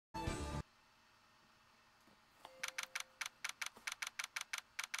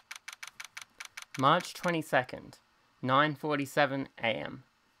March 22nd, 9:47 a.m.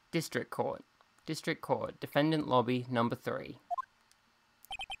 District Court. District Court. Defendant Lobby, number 3.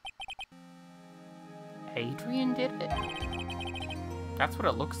 Adrian did it? That's what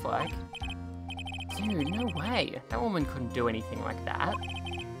it looks like. Dude, no way. That woman couldn't do anything like that.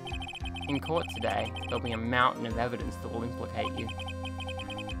 In court today, there'll be a mountain of evidence that will implicate you.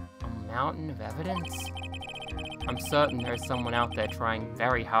 A mountain of evidence? I'm certain there's someone out there trying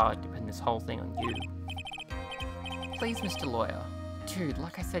very hard to pin this whole thing on you. Please, Mr. Lawyer. Dude,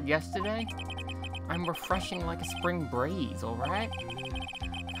 like I said yesterday, I'm refreshing like a spring breeze, alright?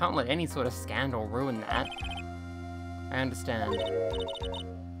 Can't let any sort of scandal ruin that. I understand.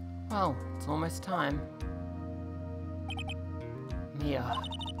 Well, it's almost time. Mia,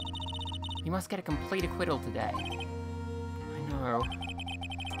 you must get a complete acquittal today. I know,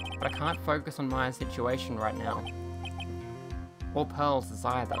 but I can't focus on Maya's situation right now. Or Pearl's is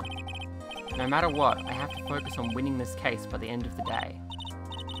either. No matter what, I have to focus on winning this case by the end of the day.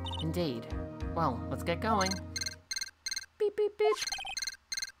 Indeed. Well, let's get going. Beep, beep, beep.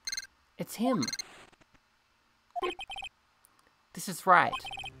 It's him. Beep. This is right.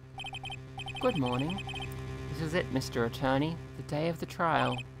 Good morning. This is it, Mr. Attorney. The day of the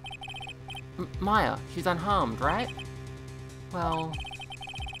trial. Maya, she's unharmed, right? Well,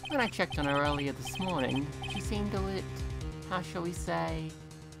 when I checked on her earlier this morning, she seemed a lit, how shall we say,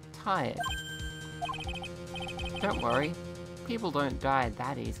 tired. Don't worry, people don't die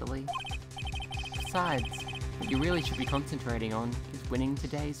that easily. Besides, what you really should be concentrating on is winning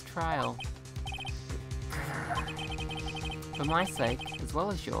today's trial. For my sake, as well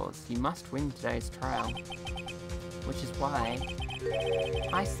as yours, you must win today's trial. Which is why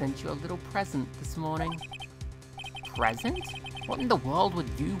I sent you a little present this morning. Present? What in the world would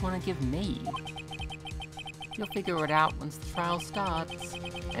you want to give me? You'll figure it out once the trial starts,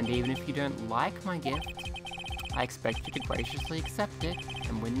 and even if you don't like my gift, I expect you to graciously accept it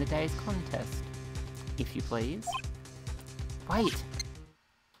and win the day's contest. If you please. Wait!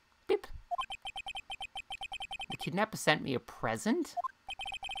 Bip! The kidnapper sent me a present?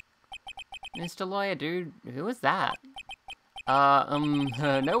 Mr. Lawyer, dude, who was that?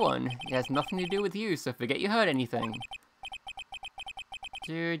 No one. It has nothing to do with you, so forget you heard anything.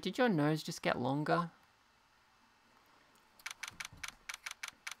 Dude, did your nose just get longer?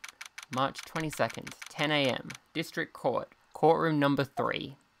 March 22nd, 10 a.m. District Court. Courtroom number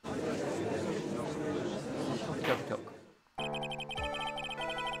 3.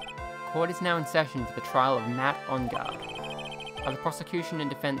 Court is now in session for the trial of Matt Ongard. Are the prosecution and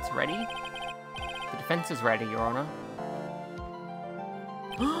defense ready? The defense is ready, Your Honor.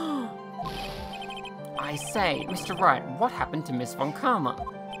 I say, Mr. Wright, what happened to Miss Von Karma?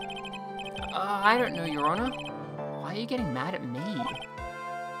 I don't know, Your Honor. Why are you getting mad at me?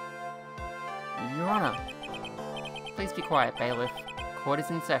 Your Honor. Please be quiet, bailiff. Court is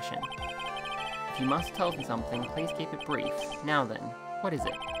in session. If you must tell me something, please keep it brief. Now then, what is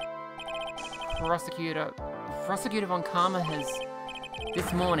it? Prosecutor Von Karma has...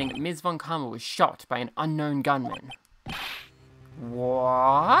 This morning, Ms. Von Karma was shot by an unknown gunman.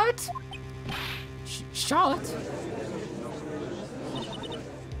 What? Shot?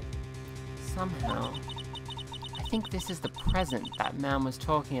 Somehow, I think this is the present that man was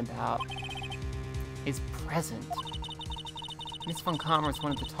talking about. His present. Ms. Von Karma is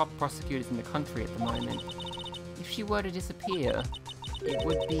one of the top prosecutors in the country at the moment. If she were to disappear, it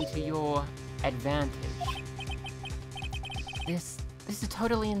would be to your advantage. This is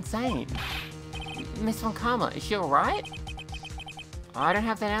totally insane. Miss Von Karma, is she alright? I don't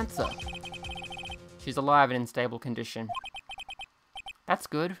have that answer. She's alive and in stable condition. That's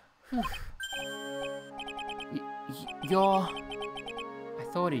good. You're... I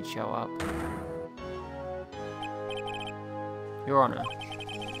thought he'd show up. Your Honor,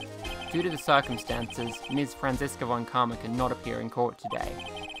 due to the circumstances, Ms. Franziska Von Karma cannot appear in court today.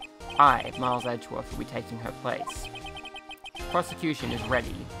 I, Miles Edgeworth, will be taking her place. Prosecution is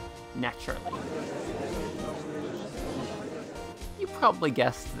ready, naturally. You probably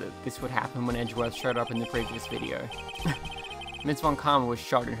guessed that this would happen when Edgeworth showed up in the previous video. Ms. Von Karma was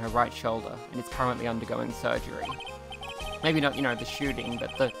shot in her right shoulder and is currently undergoing surgery. Maybe not, the shooting,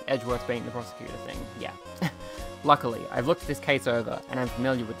 but the Edgeworth being the prosecutor thing, yeah. Luckily, I've looked this case over and I'm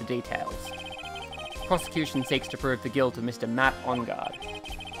familiar with the details. Prosecution seeks to prove the guilt of Mr. Matt Ongard.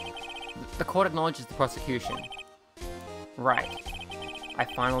 The court acknowledges the prosecution. Right. I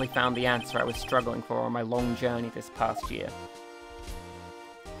finally found the answer I was struggling for on my long journey this past year.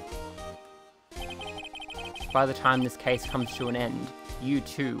 By the time this case comes to an end, you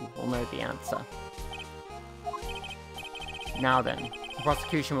too will know the answer. Now then, The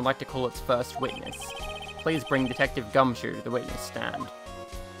prosecution would like to call its first witness. Please bring Detective Gumshoe to the witness stand.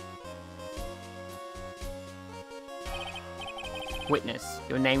 Witness,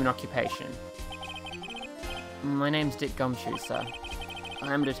 your name and occupation. My name's Dick Gumshoe, sir.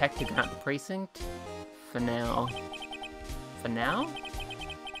 I am a detective at the precinct. For now. For now?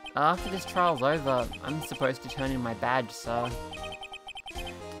 After this trial's over, I'm supposed to turn in my badge, sir.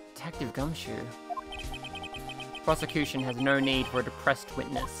 Detective Gumshoe. Prosecution has no need for a depressed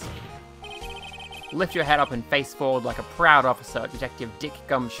witness. Lift your head up and face forward like a proud officer, Detective Dick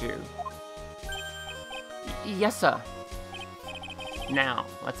Gumshoe. Yes, sir. Now,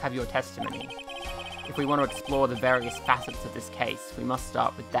 let's have your testimony. If we want to explore the various facets of this case, we must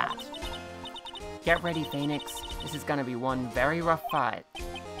start with that. Get ready, Phoenix. This is gonna be one very rough fight.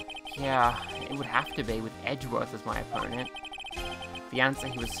 Yeah, it would have to be with Edgeworth as my opponent. The answer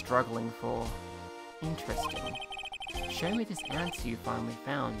he was struggling for. Interesting. Show me this answer you finally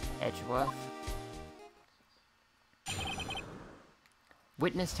found, Edgeworth.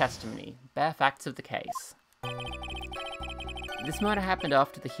 Witness testimony. Bare facts of the case. This murder happened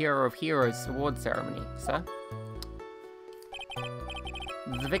after the Hero of Heroes award ceremony, sir.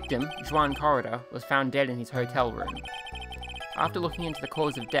 The victim, Juan Corridor, was found dead in his hotel room. After looking into the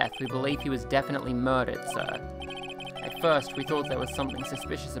cause of death, we believe he was definitely murdered, sir. At first, we thought there was something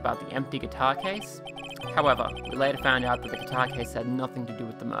suspicious about the empty guitar case. However, we later found out that the guitar case had nothing to do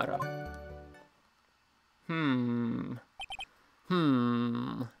with the murder.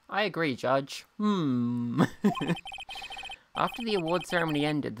 I agree, Judge. After the award ceremony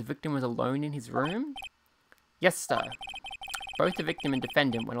ended, the victim was alone in his room? Yes, sir. Both the victim and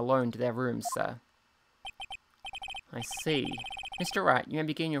defendant went alone to their rooms, sir. I see. Mr. Wright, you may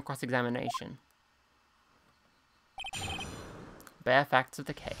begin your cross-examination. Bare facts of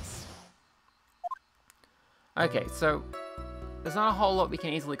the case. Okay, so there's not a whole lot we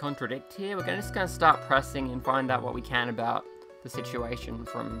can easily contradict here. We're just going to start pressing and find out what we can about the situation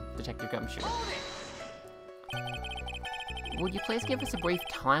from Detective Gumshoe. Would you please give us a brief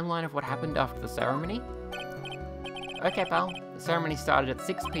timeline of what happened after the ceremony? Okay, pal. The ceremony started at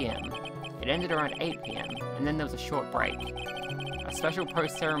 6 PM. It ended around 8 PM, and then there was a short break. A special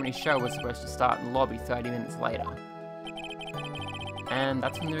post-ceremony show was supposed to start in the lobby 30 minutes later. And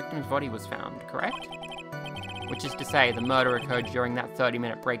that's when the victim's body was found, correct? Which is to say, the murder occurred during that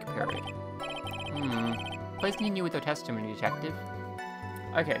 30-minute break period. Please continue with your testimony, Detective.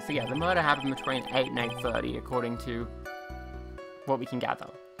 Okay, so yeah, the murder happened between 8 and 8:30, according to what we can gather.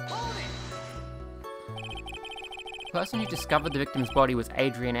 The person who discovered the victim's body was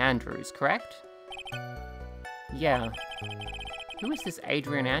Adrian Andrews, correct? Yeah. Who is this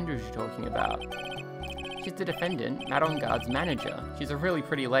Adrian Andrews you're talking about? She's the defendant, Matt Onguard's manager. She's a really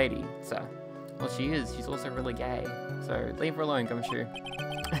pretty lady, so... Well, she is. She's also really gay. So, leave her alone, Gumshoe.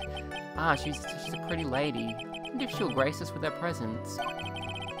 She's a pretty lady. And if she'll grace us with her presence.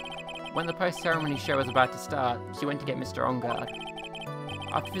 When the post-ceremony show was about to start, she went to get Mr. Onguard.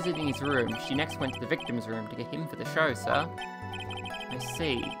 After visiting his room, she next went to the victim's room to get him for the show, sir. I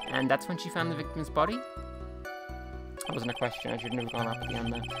see. And that's when she found the victim's body? That wasn't a question. I shouldn't have gone up at the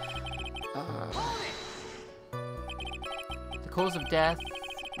end there. The cause of death...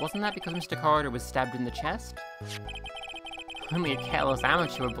 Wasn't that because Mr. Corridor was stabbed in the chest? Only a careless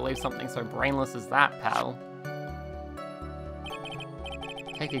amateur would believe something so brainless as that, pal.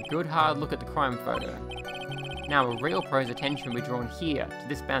 Take a good hard look at the crime photo. Now a real pro's attention will be drawn here, to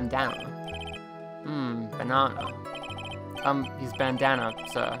this bandana. Banana. His bandana,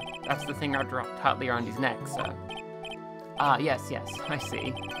 sir. That's the thing wrapped tightly around his neck, sir. Yes, I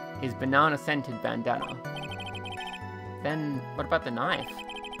see. His banana-scented bandana. Then, what about the knife?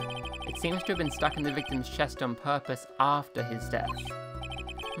 It seems to have been stuck in the victim's chest on purpose after his death.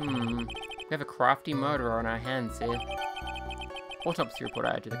 We have a crafty murderer on our hands here. Autopsy report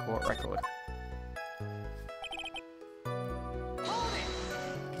added to the court record.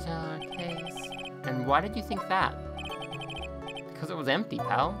 Guitar case. And why did you think that? Because it was empty,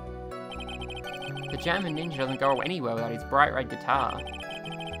 pal. The Jammin' Ninja doesn't go anywhere without his bright red guitar.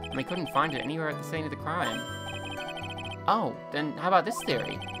 And we couldn't find it anywhere at the scene of the crime. Oh, then how about this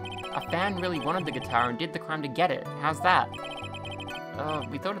theory? A fan really wanted the guitar and did the crime to get it. How's that?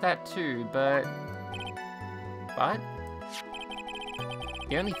 We thought of that too, but... But?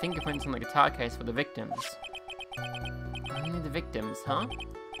 The only fingerprints on the guitar case were the victims. Only the victims, huh?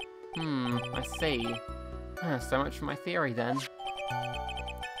 I see. So much for my theory then.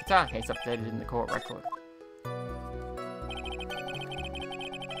 Guitar case updated in the court record.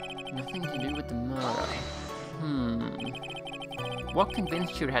 Nothing to do with the murder. What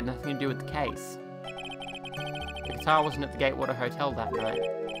convinced you it had nothing to do with the case? The guitar wasn't at the Gatewater Hotel that night.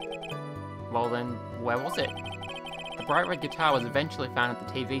 Well then, where was it? The bright red guitar was eventually found at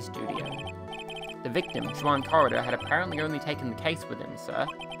the TV studio. The victim, Juan Corridor, had apparently only taken the case with him, sir.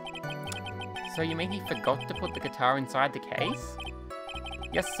 So you mean he forgot to put the guitar inside the case?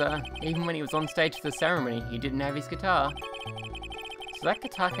 Yes, sir. Even when he was on stage for the ceremony, he didn't have his guitar. So that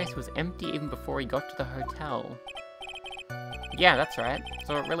guitar case was empty even before he got to the hotel. Yeah, that's right.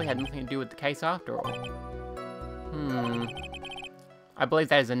 So it really had nothing to do with the case after all. I believe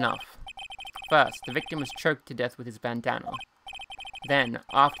that is enough. First, the victim was choked to death with his bandana. Then,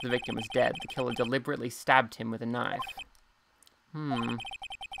 after the victim was dead, the killer deliberately stabbed him with a knife.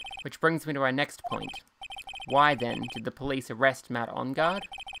 Which brings me to our next point. Why, then, did the police arrest Matt Ongard?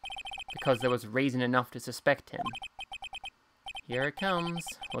 Because there was reason enough to suspect him. Here it comes.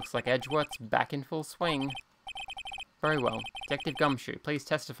 Looks like Edgeworth's back in full swing. Very well. Detective Gumshoe, please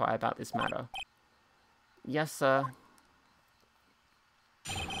testify about this matter. Yes, sir.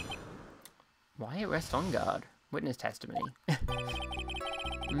 Why arrest Ongard? Witness testimony.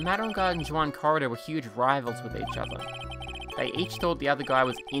 Matt Ongard and Juan Corridor were huge rivals with each other. They each thought the other guy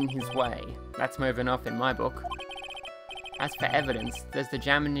was in his way. That's more than enough in my book. As for evidence, there's the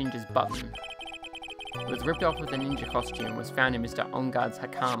Jammin' Ninja's button. It was ripped off with a ninja costume and was found in Mr. Ongard's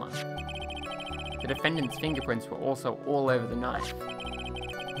hakama. The defendant's fingerprints were also all over the knife.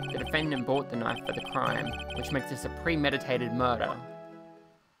 The defendant bought the knife for the crime, which makes this a premeditated murder.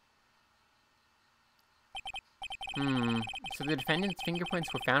 So the defendant's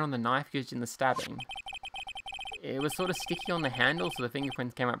fingerprints were found on the knife used in the stabbing. It was sort of sticky on the handle, so the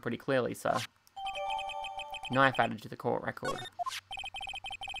fingerprints came out pretty clearly, sir. Knife added to the court record.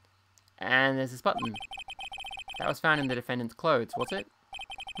 And there's this button. That was found in the defendant's clothes, was it?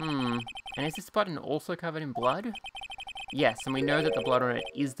 And is this button also covered in blood? Yes, and we know that the blood on it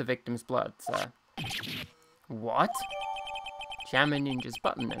is the victim's blood, sir. What? Jammin' Ninja's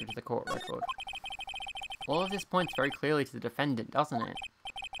button added to the court record. All of this points very clearly to the defendant, doesn't it?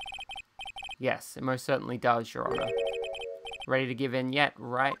 Yes, it most certainly does, Your Honor. Ready to give in yet,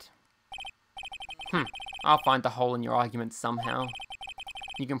 right? I'll find the hole in your argument somehow.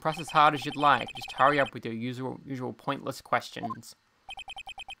 You can press as hard as you'd like, just hurry up with your usual pointless questions.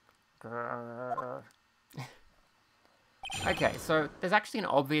 Okay, so there's actually an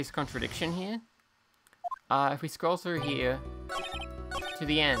obvious contradiction here. If we scroll through here to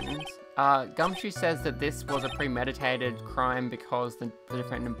the end, Gumshoe says that this was a premeditated crime because the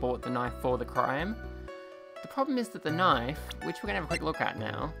defendant bought the knife for the crime. The problem is that the knife, which we're going to have a quick look at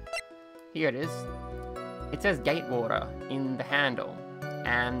now, here it is, it says Gatewater in the handle,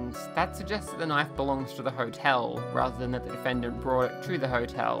 and that suggests that the knife belongs to the hotel rather than that the defendant brought it to the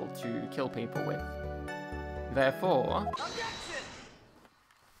hotel to kill people with. Therefore...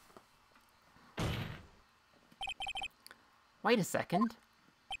 Wait a second.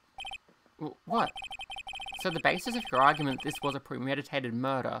 What? So the basis of your argument that this was a premeditated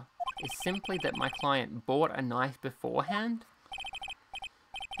murder is simply that my client bought a knife beforehand?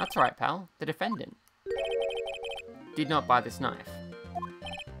 That's right, pal. The defendant did not buy this knife.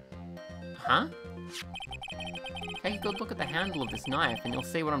 Huh? Take a good look at the handle of this knife and you'll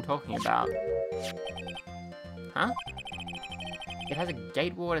see what I'm talking about. Huh? It has a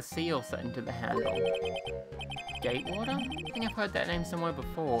Gatewater seal set into the handle. Gatewater? I think I've heard that name somewhere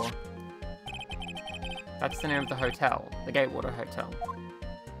before. That's the name of the hotel, the Gatewater Hotel.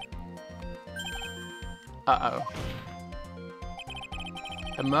 Uh-oh.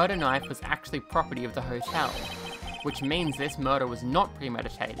 The murder knife was actually property of the hotel, which means this murder was not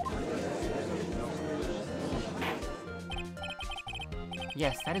premeditated.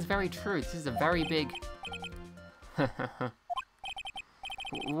 Yes, that is very true. This is a very big...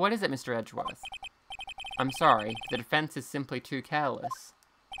 What is it, Mr. Edgeworth? I'm sorry, the defense is simply too careless.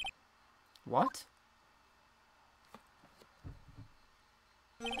 What?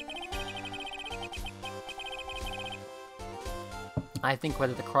 I think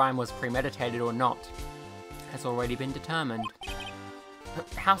whether the crime was premeditated or not has already been determined.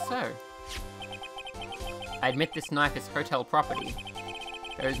 How so? I admit this knife is hotel property.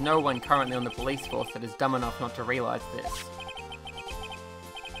 There is no one currently on the police force that is dumb enough not to realize this.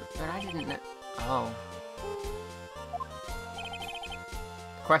 But I didn't know... Oh.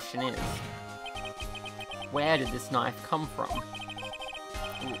 The question is, where did this knife come from?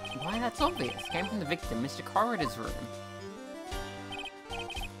 Why, that's obvious. It came from the victim, Mr. Corridor's room.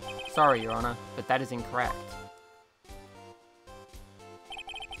 Sorry, Your Honor, but that is incorrect.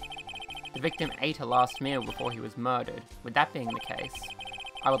 The victim ate a last meal before he was murdered. With that being the case,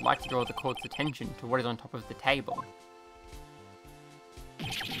 I would like to draw the court's attention to what is on top of the table.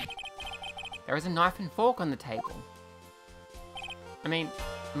 There is a knife and fork on the table. I mean,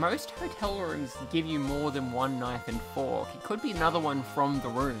 most hotel rooms give you more than one knife and fork. It could be another one from the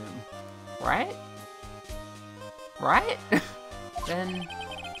room, right? Right? Then,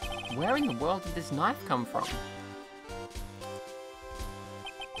 where in the world did this knife come from?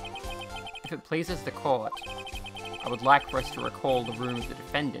 If it pleases the court, I would like for us to recall the room of the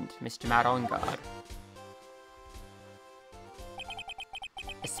defendant, Mr. Matt Ongard.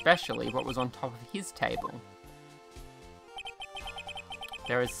 Especially what was on top of his table.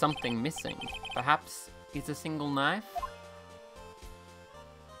 There is something missing. Perhaps it's a single knife?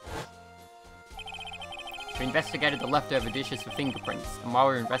 We investigated the leftover dishes for fingerprints, and while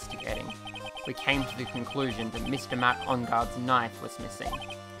we were investigating, we came to the conclusion that Mr. Matt Ongard's knife was missing.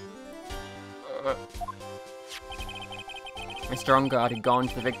 Mr. Ongard had gone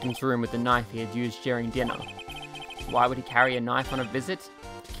to the victim's room with the knife he had used during dinner. Why would he carry a knife on a visit?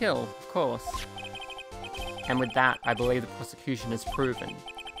 To kill, of course. And with that, I believe the prosecution has proven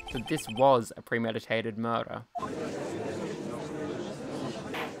that this was a premeditated murder.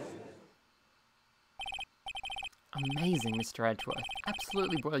 Amazing, Mr. Edgeworth.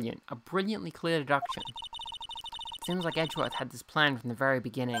 Absolutely brilliant. A brilliantly clear deduction. Seems like Edgeworth had this plan from the very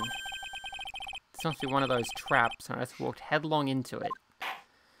beginning. This must be one of those traps, and I just walked headlong into it.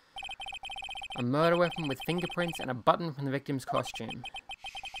 A murder weapon with fingerprints and a button from the victim's costume.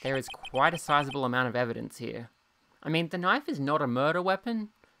 There is quite a sizable amount of evidence here. I mean, the knife is not a murder weapon.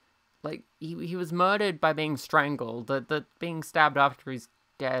 Like, he was murdered by being strangled. The being stabbed after he's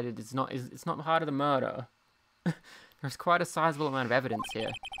dead, it's not part of the murder. There's quite a sizable amount of evidence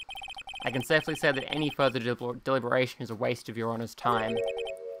here. I can safely say that any further deliberation is a waste of your Honour's time.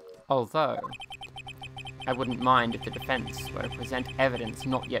 Although, I wouldn't mind if the defence were to present evidence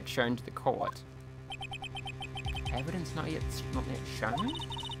not yet shown to the court. Evidence not yet shown?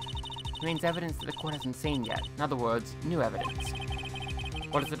 It means evidence that the court hasn't seen yet. In other words, new evidence.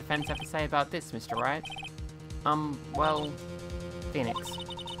 What does the defence have to say about this, Mr. Wright? Well, Phoenix.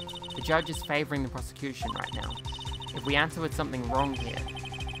 The judge is favouring the prosecution right now. If we answer with something wrong here,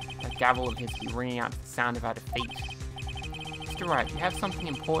 that gavel of his will be ringing out to the sound of our defeat. Mr. Wright, you have something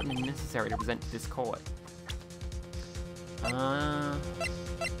important and necessary to present to this court. I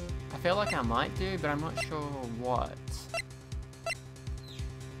feel like I might do, but I'm not sure what.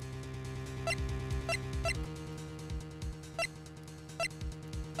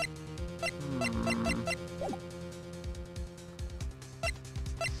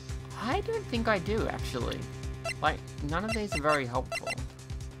 I don't think I do, actually. Like, none of these are very helpful.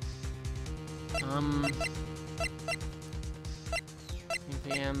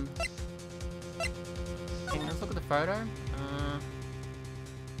 Museum. Okay, let's look at the photo.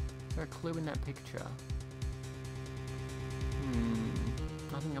 Is there a clue in that picture?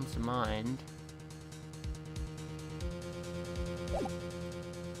 Nothing comes to mind.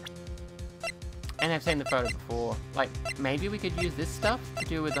 And I've seen the photo before. Like, maybe we could use this stuff to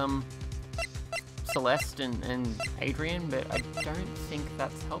do with, Celeste and Adrian, but I don't think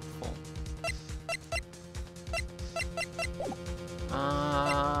that's helpful.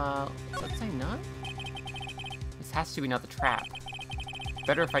 Let's say no? This has to be another trap.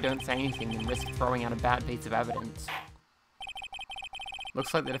 Better if I don't say anything than risk throwing out a bad piece of evidence.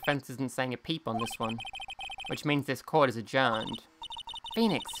 Looks like the defense isn't saying a peep on this one, which means this court is adjourned.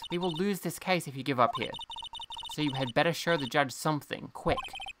 Phoenix, we will lose this case if you give up here. So you had better show the judge something, quick.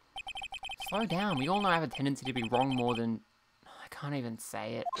 Slow down, we all know I have a tendency to be wrong more than... I can't even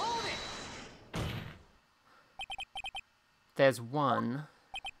say it. There's one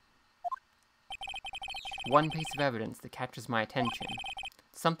piece of evidence that catches my attention.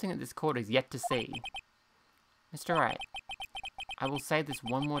 Something that this court is yet to see. Mr. Wright, I will say this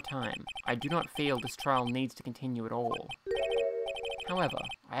one more time. I do not feel this trial needs to continue at all. However,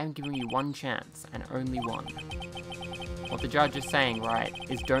 I am giving you one chance, and only one. What the judge is saying, right,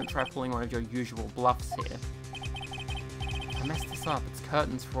 is don't try pulling one of your usual bluffs here. If I mess this up, it's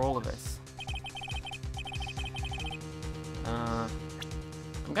curtains for all of us.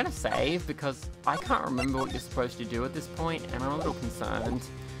 I'm gonna save, because I can't remember what you're supposed to do at this point, and I'm a little concerned.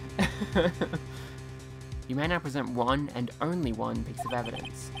 You may now present one and only one piece of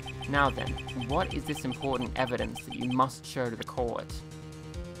evidence. Now then, what is this important evidence that you must show to the court?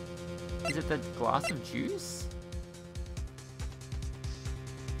 Is it the glass of juice?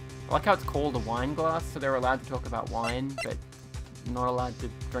 I like how it's called a wine glass, so they're allowed to talk about wine, but not allowed to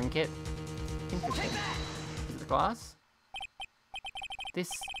drink it. Interesting. Is it the glass? This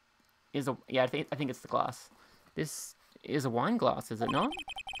is a... yeah, I think it's the glass. This is a wine glass, is it not?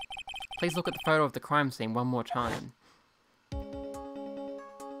 Please look at the photo of the crime scene one more time.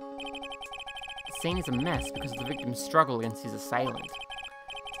 scene is a mess because of the victim's struggle against his assailant.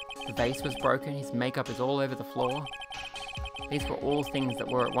 The vase was broken, his makeup is all over the floor. These were all things that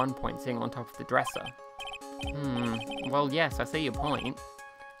were at one point sitting on top of the dresser. Well yes, I see your point.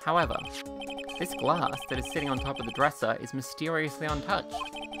 However, this glass that is sitting on top of the dresser is mysteriously untouched.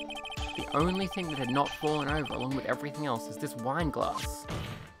 The only thing that had not fallen over along with everything else is this wine glass.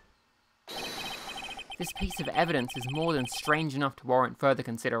 This piece of evidence is more than strange enough to warrant further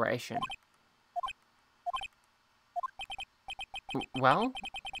consideration. Well,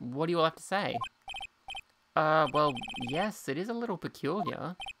 what do you all have to say? Well, yes, it is a little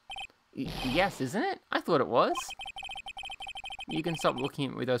peculiar. Yes, isn't it? I thought it was. You can stop looking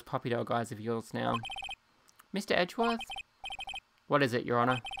at me with those puppy dog eyes of yours now. Mr. Edgeworth? What is it, Your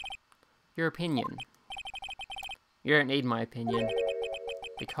Honor? Your opinion. You don't need my opinion,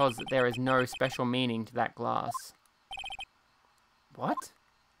 because there is no special meaning to that glass. What?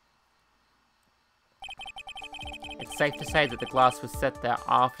 It's safe to say that the glass was set there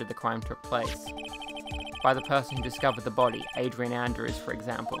after the crime took place. By the person who discovered the body, Adrian Andrews, for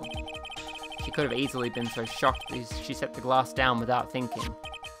example. She could have easily been so shocked that she set the glass down without thinking.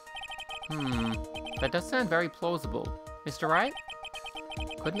 That does sound very plausible. Mr. Wright?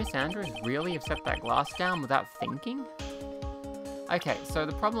 Could Miss Andrews really have set that glass down without thinking? Okay, so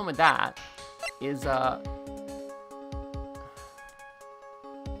the problem with that is, okay,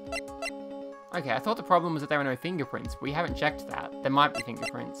 I thought the problem was that there were no fingerprints. We haven't checked that. There might be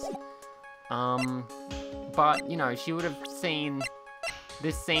fingerprints. But, you know, she would have seen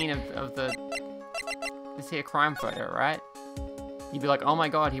this scene of this here crime photo, right? You'd be like, oh my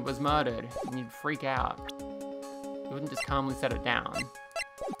god, he was murdered. And you'd freak out. You wouldn't just calmly set it down.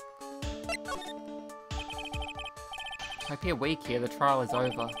 I appear weak here, the trial is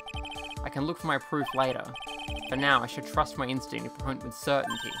over. I can look for my proof later. For now, I should trust my instinct to point with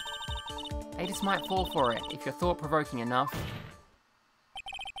certainty. They just might fall for it, if you're thought-provoking enough.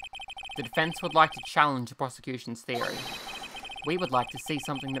 The defense would like to challenge the prosecution's theory. We would like to see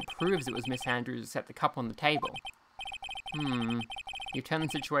something that proves it was Miss Andrews who set the cup on the table. You've turned the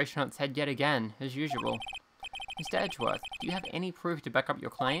situation on its head yet again, as usual. Mr. Edgeworth, do you have any proof to back up your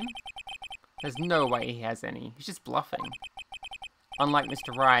claim? There's no way he has any. He's just bluffing. Unlike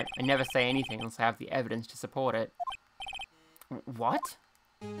Mr. Wright, I never say anything unless I have the evidence to support it. What?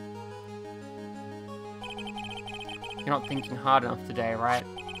 You're not thinking hard enough today, right?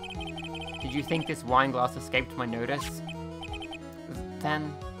 Did you think this wine glass escaped my notice?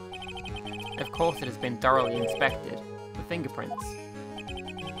 Then, of course it has been thoroughly inspected. The fingerprints.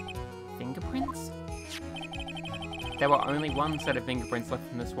 Fingerprints? There were only one set of fingerprints left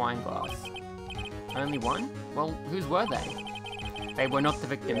from this wine glass. Only one? Well, whose were they? They were not the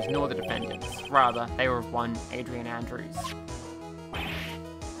victims nor the defendants. Rather, they were of one Adrian Andrews.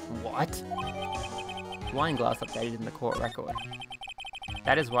 What? Wine glass updated in the court record.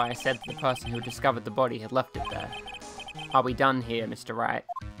 That is why I said that the person who had discovered the body had left it there. Are we done here, Mr. Wright?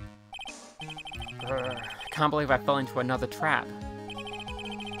 I can't believe I fell into another trap.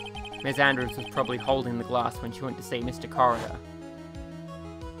 Ms. Andrews was probably holding the glass when she went to see Mr. Corridor.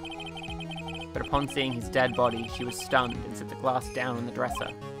 But upon seeing his dead body, she was stunned and set the glass down on the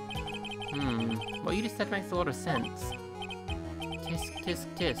dresser. What you just said makes a lot of sense. Tisk, tisk,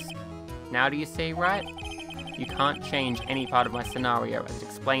 tisk. Now do you see, right? You can't change any part of my scenario as it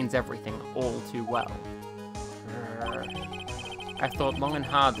explains everything all too well. I've thought long and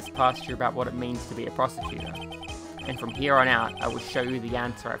hard this past year about what it means to be a prosecutor. And from here on out, I will show you the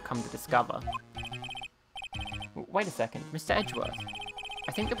answer I've come to discover. Wait a second, Mr. Edgeworth.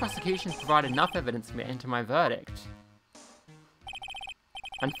 I think the prosecution's provided enough evidence for me to enter my verdict.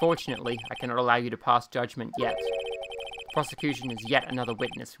 Unfortunately, I cannot allow you to pass judgment yet. The prosecution is yet another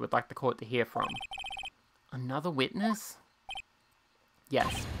witness who would like the court to hear from. Another witness?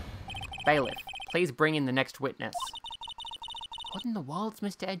 Yes. Bailiff, please bring in the next witness. What in the world's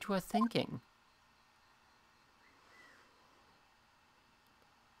Mr. Edgeworth thinking?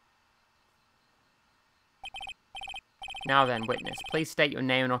 Now then, witness, please state your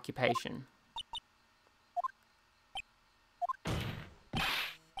name and occupation.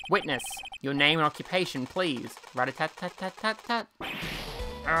 Witness, your name and occupation, please. Rat-a-tat-tat-tat-tat-tat.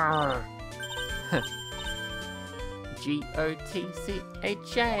 G-O-T-C-H-A.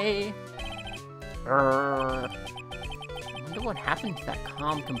 I wonder what happened to that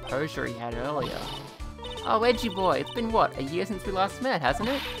calm composure he had earlier. Oh, Edgy boy, it's been what, a year since we last met, hasn't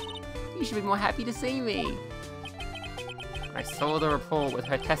it? You should be more happy to see me. I saw the report with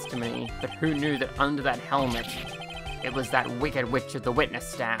her testimony, but who knew that under that helmet, it was that wicked witch of the witness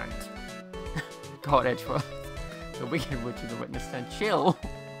stand. God, Edgeworth. The wicked witch of the witness stand. Chill.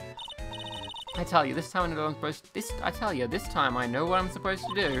 I tell you, this time I know what I'm supposed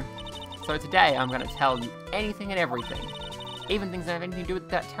to do. So today, I'm gonna tell you anything and everything. Even things that have anything to do with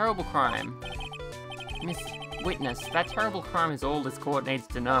that terrible crime. Miss Witness, that terrible crime is all this court needs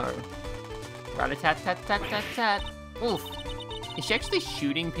to know. Rat-a-tat-tat-tat-tat-tat. Oof. Is she actually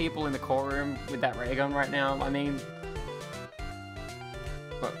shooting people in the courtroom with that ray gun right now? I mean...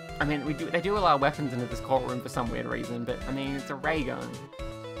 Well, I mean, they do allow weapons into this courtroom for some weird reason, but, I mean, it's a ray gun.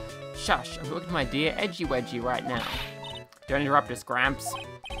 Shush, I'm talking to my dear Edgy Wedgie right now. Don't interrupt us, Gramps.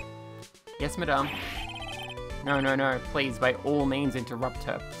 Yes, madame. No, please, by all means interrupt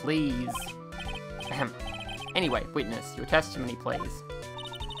her, please. Ahem. Anyway, witness, your testimony, please.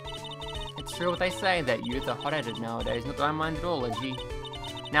 It's true what they say, that youth are hot-headed nowadays, not that I mind at all, Edgy.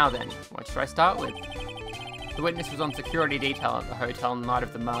 Now then, what should I start with? The witness was on security detail at the hotel on the night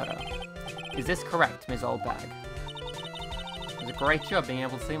of the murder. Is this correct, Ms. Oldbag? It was a great job being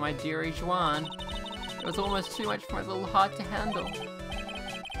able to see my dearie Juan. It was almost too much for my little heart to handle.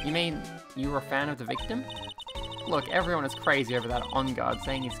 You mean you were a fan of the victim? Look, everyone is crazy over that on-guard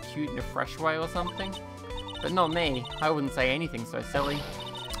saying he's cute in a fresh way or something. But not me. I wouldn't say anything so silly.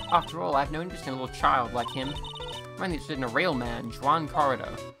 After all, I have no interest in a little child like him. I'm only interested in a real man, Juan Corridor.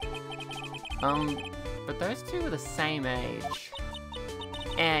 But those two were the same age.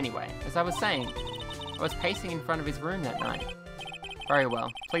 Anyway, as I was saying, I was pacing in front of his room that night. Very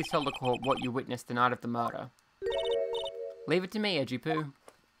well. Please tell the court what you witnessed the night of the murder. Leave it to me, Edgy Poo.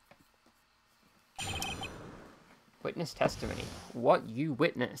 Witness testimony. What you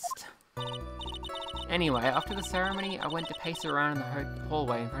witnessed. Anyway, after the ceremony, I went to pace around in the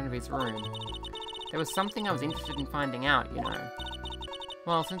hallway in front of his room. There was something I was interested in finding out, you know.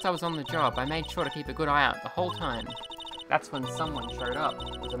 Well, since I was on the job, I made sure to keep a good eye out the whole time. That's when someone showed up.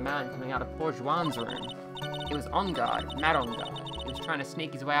 It was a man coming out of poor Juan's room. He was on guard, mad on guard. He was trying to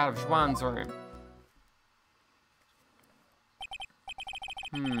sneak his way out of Juan's room.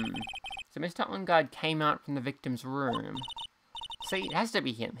 So Mr. On Guard came out from the victim's room. See, it has to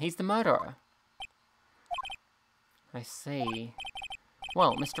be him. He's the murderer. I see.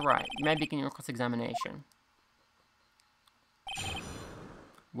 Well, Mr. Wright, you may begin your cross-examination.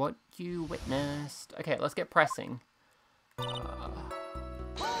 What you witnessed... Okay, let's get pressing. Boop.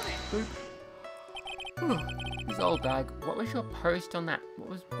 Ms. Oldbag, what was your post on that...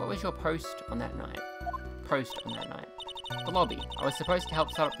 What was your post on that night? The lobby. I was supposed to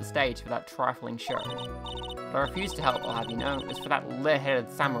help set up the stage for that trifling show. But I refused to help, I'll have you know. It was for that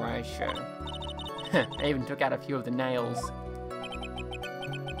lead-headed samurai show. I even took out a few of the nails.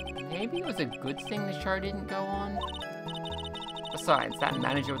 Maybe it was a good thing the show didn't go on? Besides, that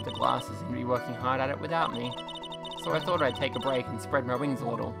manager with the glasses seemed to be working hard at it without me. So I thought I'd take a break and spread my wings a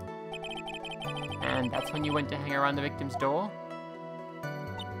little. And that's when you went to hang around the victim's door?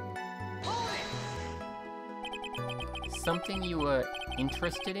 Something you were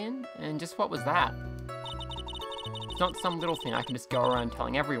interested in? And just what was that? It's not some little thing I can just go around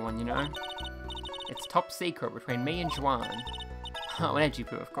telling everyone, you know? It's top secret between me and Juan. Oh, and Edgy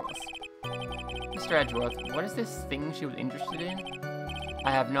Poo, of course. Mr. Edgeworth, what is this thing she was interested in?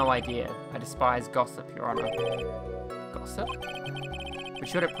 I have no idea. I despise gossip, Your Honor. Gossip? But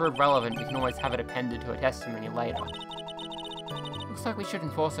should it prove relevant, we can always have it appended to a testimony later. Looks like we should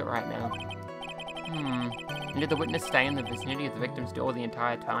enforce it right now. And did the witness stay in the vicinity of the victim's door the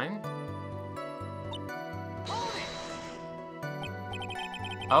entire time?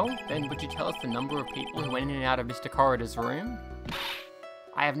 Oh, then would you tell us the number of people who went in and out of Mr. Corridor's room?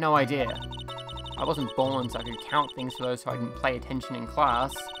 I have no idea. I wasn't born so I could count things for those who I didn't pay attention in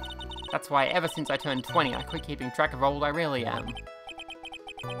class. That's why ever since I turned 20, I quit keeping track of how old I really am.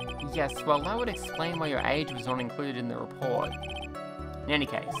 Yes, well, that would explain why your age was not included in the report. In any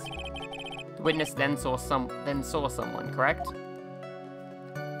case, the witness then saw someone, correct?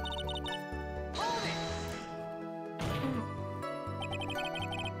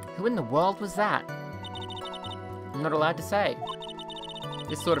 Who in the world was that? I'm not allowed to say.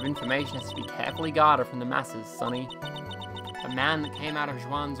 This sort of information has to be carefully guarded from the masses, Sonny. The man that came out of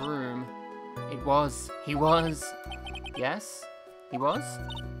Juan's room, he was... Yes? He was?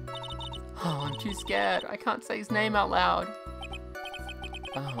 Oh, I'm too scared. I can't say his name out loud.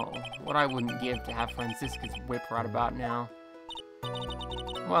 Oh, what I wouldn't give to have Francisca's whip right about now.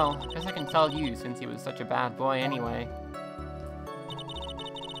 Well, I guess I can tell you since he was such a bad boy anyway.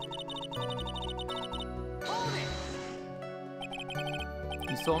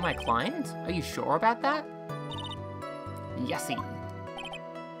 You saw my client? Are you sure about that? Yesy.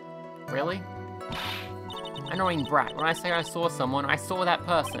 Really? Annoying brat, when I say I saw someone, I saw that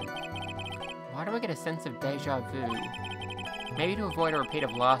person. Why do I get a sense of deja vu? Maybe to avoid a repeat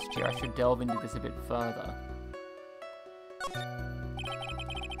of last year, I should delve into this a bit further.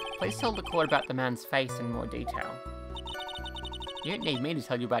 Please tell the court about the man's face in more detail. You don't need me to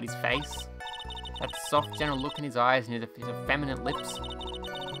tell you about his face. That soft, gentle look in his eyes and his effeminate lips.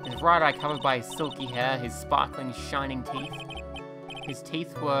 His right eye covered by his silky hair, his sparkling, shining teeth. His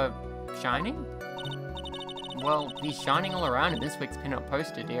teeth were shining? Well, he's shining all around in this week's pin-up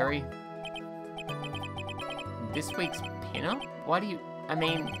poster, dearie. This week's pin-up? Why do you... I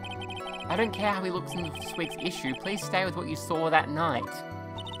mean... I don't care how he looks in this week's issue. Please stay with what you saw that night.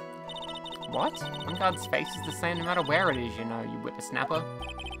 What? On Guard's face is the same no matter where it is, you know, you whippersnapper.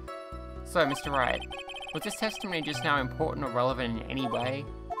 So, Mr. Wright, was this testimony just now important or relevant in any way?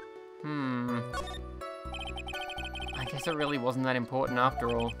 I guess it really wasn't that important after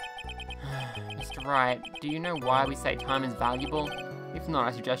all. Mr. Wright, do you know why we say time is valuable? If not,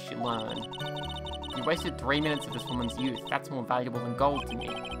 I suggest you learn. You wasted 3 minutes of this woman's youth. That's more valuable than gold to me.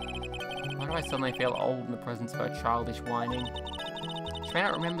 Why do I suddenly feel old in the presence of her childish whining? She may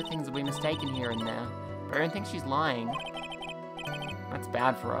not remember things that we mistaken here and there, but I don't think she's lying. That's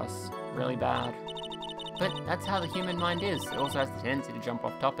bad for us. Really bad. But that's how the human mind is. It also has the tendency to jump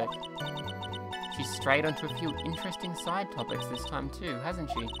off topic. She's strayed onto a few interesting side topics this time too, hasn't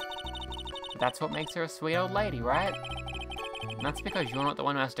she? But that's what makes her a sweet old lady, right? And that's because you're not the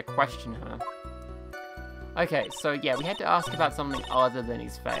one who has to question her. Okay, so yeah, we had to ask about something other than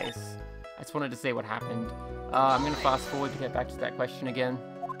his face. I just wanted to see what happened. I'm going to fast forward to get back to that question again.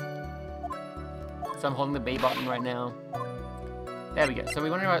 So I'm holding the B button right now. There we go. So we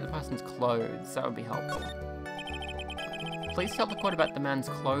want to know about the person's clothes. That would be helpful. Please tell the court about the man's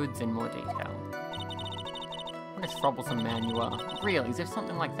clothes in more detail. What a troublesome man you are. Really, as if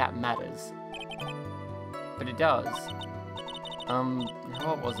something like that matters. But it does.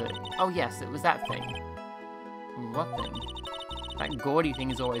 What was it? Oh yes, it was that thing. What thing? That gaudy thing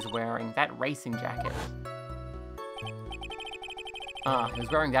he's always wearing. That racing jacket. Ah, he was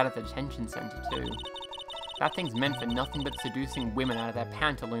wearing that at the detention center too. That thing's meant for nothing but seducing women out of their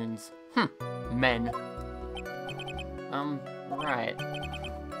pantaloons. Men. Right.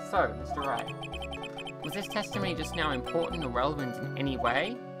 So, Mr. Wright, was this testimony just now important or relevant in any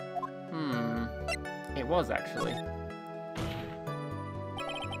way? It was, actually.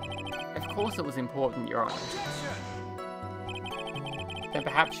 Of course it was important, Your Honor. Then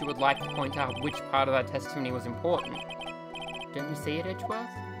perhaps you would like to point out which part of that testimony was important. Don't you see it, Edgeworth?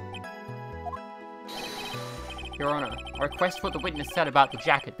 Your Honor, I request what the witness said about the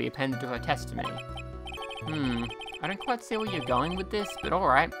jacket be appended to her testimony. I don't quite see where you're going with this, but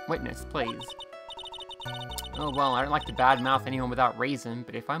alright, witness, please. Oh well, I don't like to badmouth anyone without reason,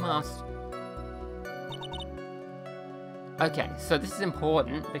 but if I must... Okay, so this is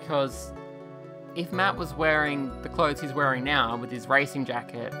important because if Matt was wearing the clothes he's wearing now with his racing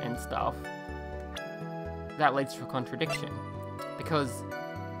jacket and stuff, that leads to a contradiction. Because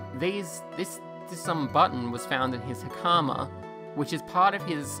this button was found in his hakama, which is part of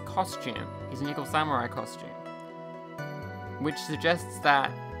his costume, his nickel samurai costume. Which suggests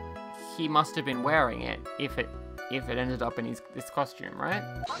that he must have been wearing it if it ended up in this costume, right?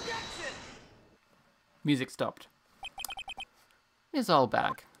 Objection! Music stopped. Ms.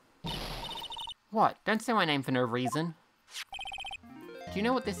 Oldbag. What? Don't say my name for no reason. Do you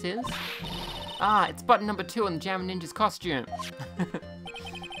know what this is? Ah, it's button number 2 on the Jam Ninja's costume.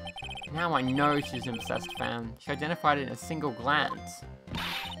 Now I know she's an obsessed fan. She identified it in a single glance.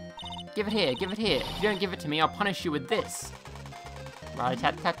 Give it here, give it here. If you don't give it to me, I'll punish you with this.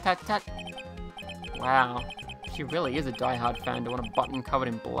 Rat-a-tat-tat-tat-tat. Wow, she really is a die-hard fan to want a button covered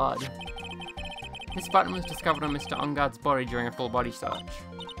in blood. This button was discovered on Mr. Onguard's body during a full body search.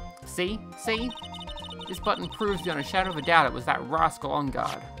 See? See? This button proves beyond a shadow of a doubt it was that rascal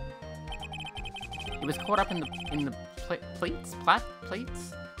Onguard. It was caught up in the pleats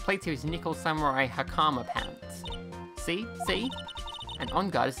of his nickel samurai hakama pants. See? See? And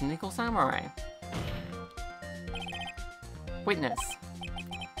Onguard is a nickel samurai. Witness.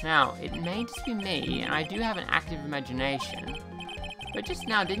 Now, it may just be me, and I do have an active imagination, but just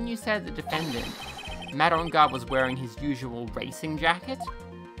now, didn't you say that the defendant, Matt Onguard, was wearing his usual racing jacket?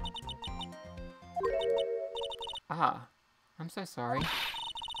 Ah, I'm so sorry.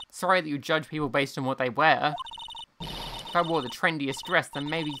 Sorry that you judge people based on what they wear. If I wore the trendiest dress, then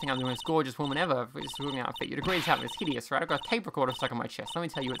maybe you think I'm the most gorgeous woman ever. If it's looking outfit, you'd agree this outfit is hideous, right? I've got a tape recorder stuck on my chest. Let me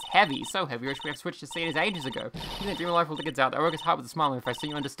tell you, it's heavy, so heavy, I wish we have switched to theaters ages ago. You think Dream of Life will tickets out, I work as hard with a smile on my face, so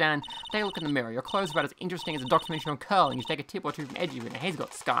you understand. Take a look in the mirror. Your clothes are about as interesting as a documentary on curling. You should take a tip or two from Edgy, and he's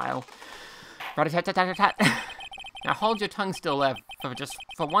got style. Rat-a-tat-tat-tat-tat. Now hold your tongue still there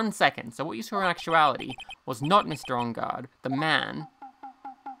for 1 second. So what you saw in actuality was not Mr. Ongard, the man,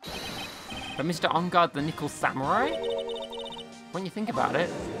 but Mr. Ongard, the Nickel Samurai? When you think about it,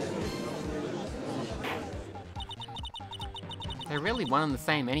 they're really one and the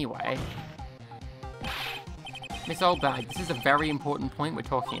same anyway. Miss Oldbag, this is a very important point we're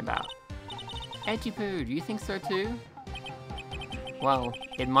talking about. Edgy Poo, do you think so too? Well,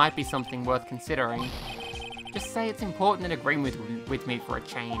 it might be something worth considering. Just say it's important and agree with me for a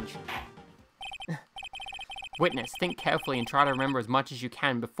change. Witness, think carefully and try to remember as much as you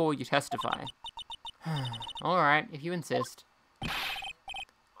can before you testify. Alright, if you insist.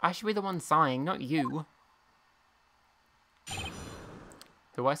 I should be the one sighing, not you.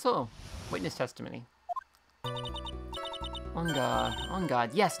 Who I saw. Witness testimony. On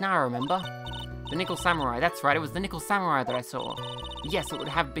guard. Yes, now I remember. The Nickel Samurai, that's right, it was the Nickel Samurai that I saw. Yes, it would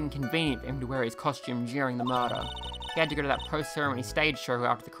have been convenient for him to wear his costume during the murder. He had to go to that post-ceremony stage show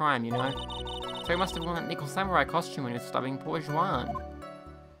after the crime, you know? So he must have worn that Nickel Samurai costume when he was stubbing poor Juan.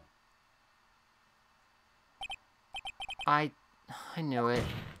 I knew it.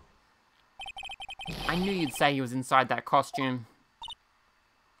 I knew you'd say he was inside that costume.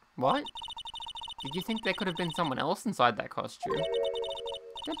 What? Did you think there could have been someone else inside that costume?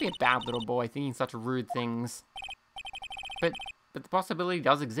 Don't be a bad little boy thinking such rude things. But the possibility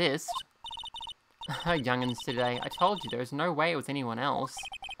does exist. Young'uns today, I told you there's no way it was anyone else.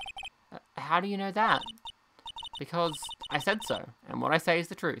 How do you know that? Because I said so, and what I say is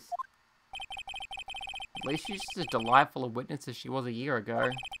the truth. At least she's just as delightful a witness as she was a year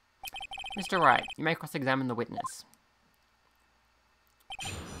ago. Mr. Wright, you may cross-examine the witness.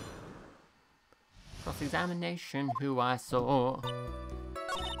 Cross-examination, who I saw.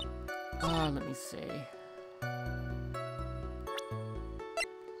 Let me see.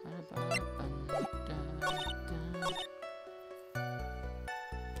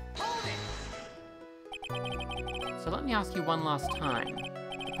 So let me ask you one last time.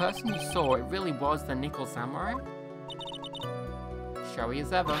 The person you saw, it really was the Nickel Samurai? Showy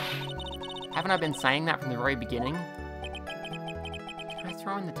as ever. Haven't I been saying that from the very beginning? Can I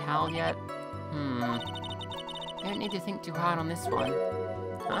throw in the towel yet? You don't need to think too hard on this one.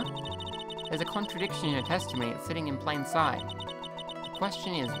 Huh? There's a contradiction in your testimony that's sitting in plain sight. The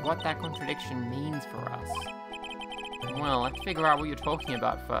question is what that contradiction means for us. Well, I have to figure out what you're talking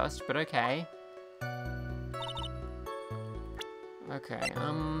about first, but okay. Okay,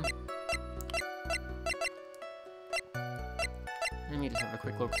 let me just have a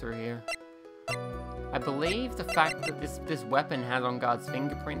quick look through here. I believe the fact that this weapon has Ongard's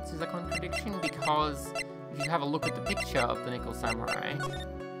fingerprints is a contradiction because if you have a look at the picture of the Nickel Samurai,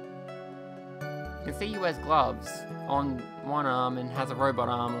 you can see he wears gloves on one arm and has a robot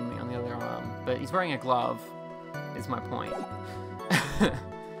arm on the other arm, but he's wearing a glove, is my point.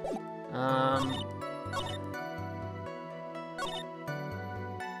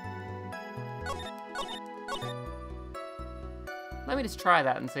 Let me just try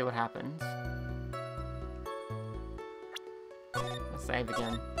that and see what happens. Let's save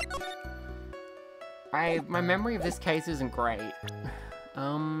again. My memory of this case isn't great.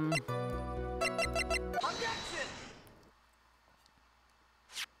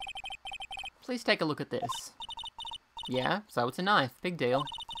 Please take a look at this. Yeah, so it's a knife. Big deal.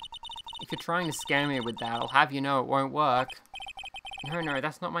 If you're trying to scare me with that, I'll have you know it won't work. No,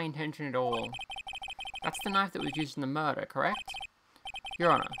 that's not my intention at all. That's the knife that was used in the murder, correct?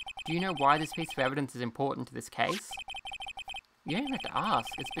 Your Honor, do you know why this piece of evidence is important to this case? You don't even have to ask.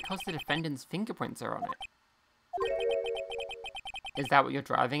 It's because the defendant's fingerprints are on it. Is that what you're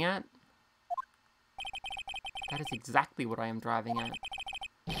driving at? That is exactly what I am driving at.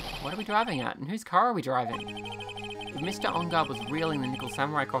 What are we driving at? And whose car are we driving? If Mr. Ongard was really in the Nickel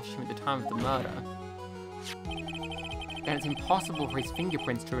Samurai costume at the time of the murder, then it's impossible for his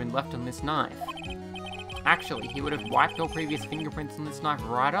fingerprints to have been left on this knife. Actually, he would have wiped all previous fingerprints on this knife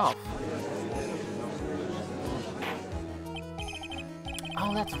right off.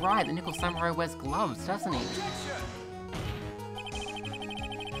 Oh, that's right, the Nickel Samurai wears gloves, doesn't he?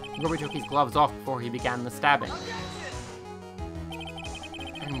 He probably took his gloves off before he began the stabbing.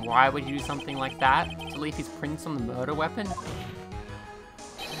 And why would he do something like that? To leave his prints on the murder weapon?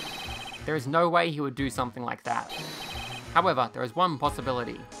 There is no way he would do something like that. However, there is one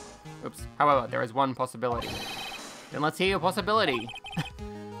possibility. However, there is one possibility. Then let's hear your possibility.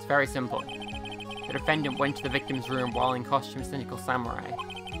 It's very simple. The defendant went to the victim's room while in costume as the Nickel Samurai.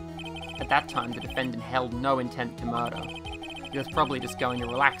 At that time, the defendant held no intent to murder. He was probably just going to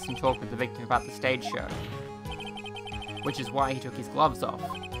relax and talk with the victim about the stage show. Which is why he took his gloves off.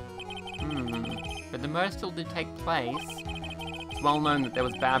 But the murder still did take place. It's well known that there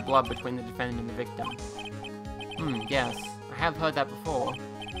was bad blood between the defendant and the victim. Yes. I have heard that before.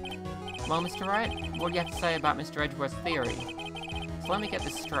 Well, Mr. Wright, what do you have to say about Mr. Edgeworth's theory? So let me get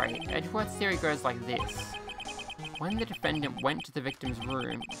this straight. Edgeworth's theory goes like this. When the defendant went to the victim's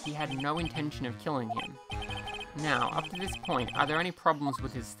room, he had no intention of killing him. Now, up to this point, are there any problems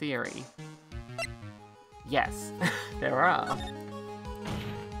with his theory? Yes, there are.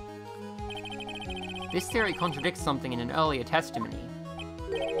 This theory contradicts something in an earlier testimony.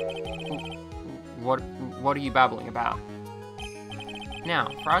 What are you babbling about? Now,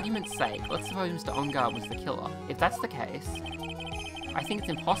 for argument's sake, let's suppose Mr. Ongard was the killer. If that's the case, I think it's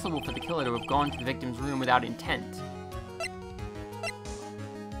impossible for the killer to have gone to the victim's room without intent.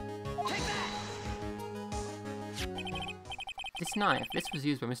 This knife, this was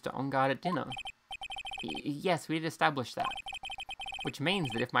used by Mr. Ongard at dinner. Yes, we did establish that. Which means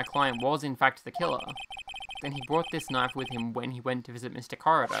that if my client was in fact the killer, then he brought this knife with him when he went to visit Mr.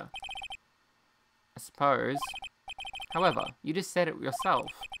 Corridor. I suppose. However, you just said it yourself.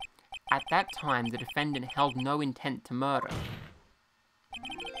 At that time, the defendant held no intent to murder.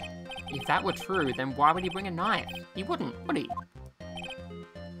 If that were true, then why would he bring a knife? He wouldn't, would he?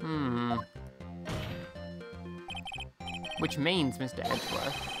 Which means, Mr.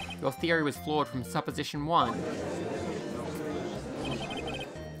 Edgeworth, your theory was flawed from supposition 1.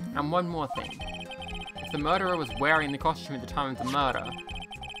 And one more thing. If the murderer was wearing the costume at the time of the murder,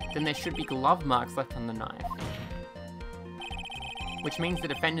 then there should be glove marks left on the knife. Which means the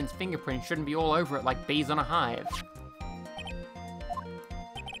defendant's fingerprint shouldn't be all over it like bees on a hive.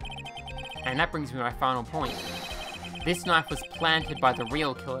 And that brings me to my final point. This knife was planted by the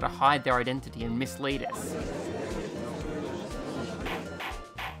real killer to hide their identity and mislead us.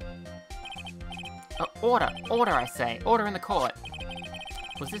 Order! Order, I say! Order in the court!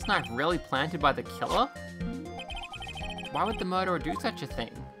 Was this knife really planted by the killer? Why would the murderer do such a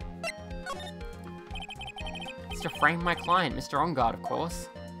thing? It's to frame my client, Mr. Ongard, of course.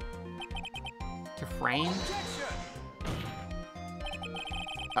 To frame?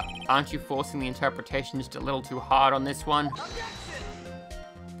 Aren't you forcing the interpretation just a little too hard on this one?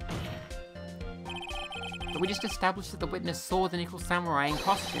 But we just established that the witness saw the Nickel Samurai in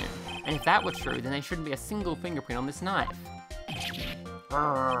costume, and if that were true, then there shouldn't be a single fingerprint on this knife.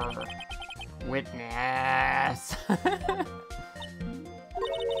 Grrr. Witness!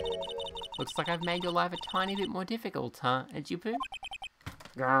 Looks like I've made your life a tiny bit more difficult, huh, Ejupu?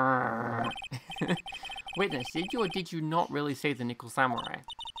 Grrr. Witness, did you or did you not really see the Nickel Samurai?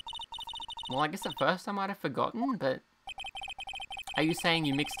 Well, I guess at first I might have forgotten, but... Are you saying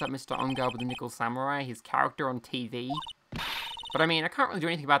you mixed up Mr. Ongard with the Nickel Samurai, his character on TV? But I mean, I can't really do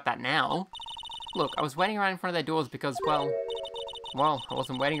anything about that now. Look, I was waiting around in front of their doors because, well, I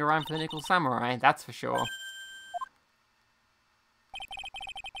wasn't waiting around for the Nickel Samurai, that's for sure.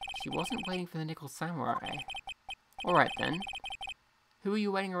 She wasn't waiting for the Nickel Samurai. Alright then. Who are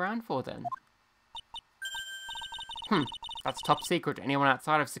you waiting around for then? That's top secret to anyone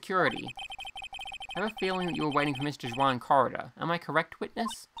outside of security. I have a feeling that you were waiting for Mr. Juan Corridor. Am I correct,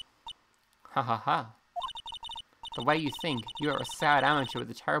 witness? Ha ha ha. The way you think, you are a sad amateur with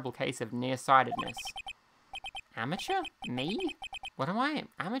a terrible case of nearsightedness. Amateur? Me? What am I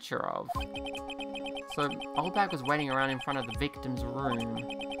amateur of? So, Oldbag was waiting around in front of the victim's room,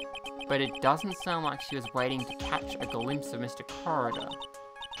 but it doesn't sound like she was waiting to catch a glimpse of Mr. Corridor.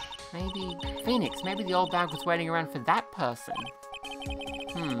 Maybe... Phoenix, maybe the Oldbag was waiting around for that person.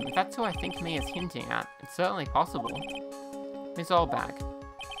 If that's who I think Mia's hinting at, it's certainly possible. Miss Oldbag,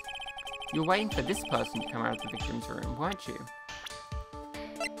 you were waiting for this person to come out of the victim's room, weren't you?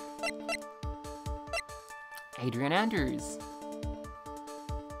 Adrian Andrews.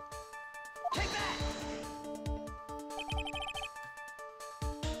 Take that!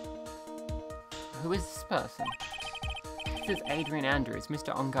 Who is this person? This is Adrian Andrews,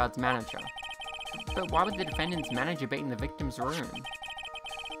 Mr. Ongard's manager. But why would the defendant's manager be in the victim's room?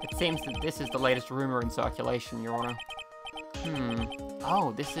 It seems that this is the latest rumor in circulation, Your Honor.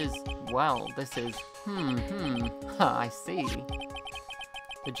 Oh, this is... I see.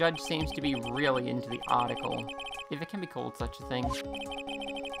 The judge seems to be really into the article, if it can be called such a thing.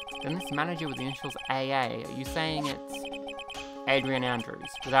 Then this manager with the initials AA, are you saying it's... Adrian Andrews?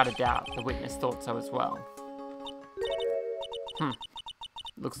 Without a doubt, the witness thought so as well.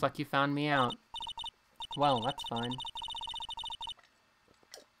 Looks like you found me out. Well, that's fine.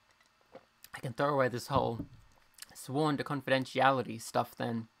 I can throw away this whole sworn to confidentiality stuff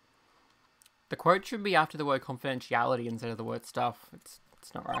then. The quote should be after the word confidentiality instead of the word stuff. It's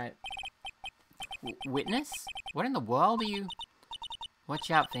not right. Witness? What in the world are you... Watch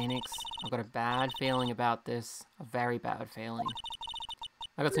out, Phoenix. I've got a bad feeling about this. A very bad feeling.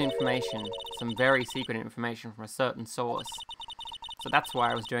 I got some information, some very secret information from a certain source. So that's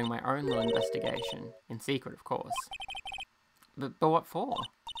why I was doing my own little investigation. In secret, of course. But what for?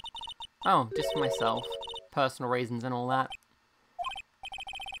 Oh, just for myself. Personal reasons and all that.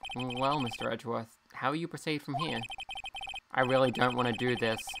 Well, Mr. Edgeworth, how will you proceed from here? I really don't want to do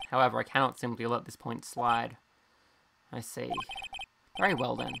this. However, I cannot simply let this point slide. I see. Very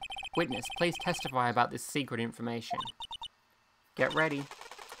well then. Witness, please testify about this secret information. Get ready.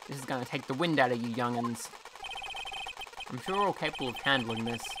 This is going to take the wind out of you young'uns. I'm sure we're all capable of handling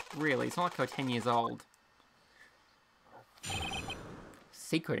this. Really, it's not like we're 10 years old.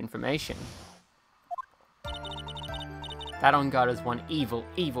 Secret information. That on guard is one evil,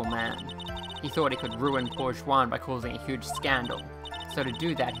 evil man. He thought he could ruin poor Juan by causing a huge scandal. So to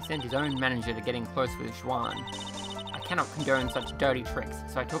do that, he sent his own manager to get in close with Juan. I cannot condone such dirty tricks,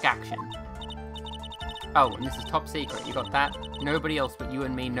 so I took action. Oh, and this is top secret, you got that? Nobody else but you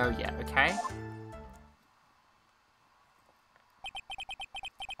and me know yet, okay?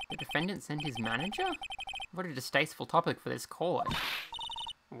 The defendant sent his manager? What a distasteful topic for this court.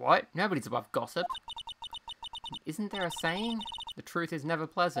 What? Nobody's above gossip. Isn't there a saying? The truth is never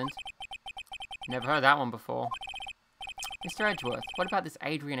pleasant. Never heard that one before. Mr. Edgeworth, what about this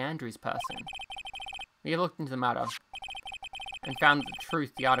Adrian Andrews person? We have looked into the matter and found that the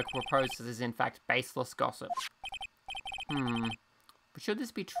truth the article proposes is in fact baseless gossip. But should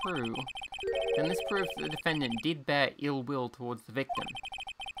this be true, then this proves that the defendant did bear ill will towards the victim.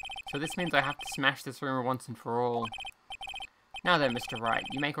 So this means I have to smash this rumor once and for all. Now then, Mr. Wright,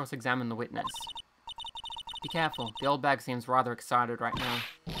 you may cross-examine the witness. Be careful, the old bag seems rather excited right now.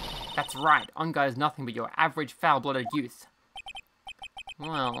 That's right, Ongar is nothing but your average foul-blooded youth.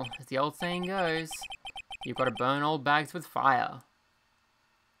 Well, as the old saying goes, you've got to burn old bags with fire.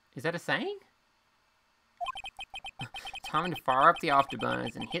 Is that a saying? Time to fire up the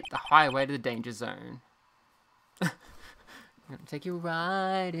afterburners and hit the highway to the danger zone. I'm gonna take you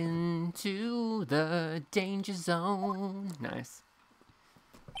right into the danger zone. Nice.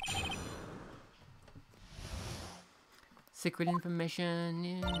 Secret information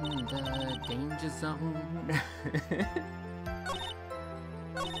in the danger zone.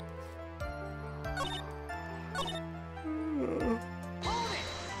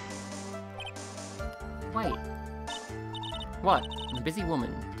 Wait. What? I'm a busy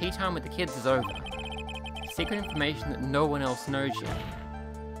woman. Tea time with the kids is over. Secret information that no one else knows yet.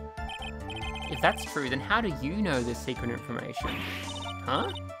 If that's true, then how do you know this secret information?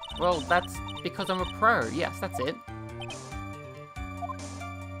 Huh? Well, that's because I'm a pro. Yes, that's it.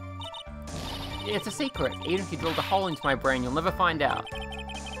 It's a secret. Even if you drilled a hole into my brain, you'll never find out.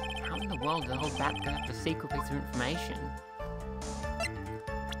 How in the world did the whole bat get the secret piece of information?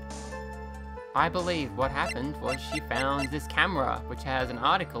 I believe what happened was she found this camera, which has an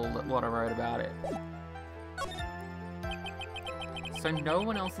article that Lotta wrote about it. So no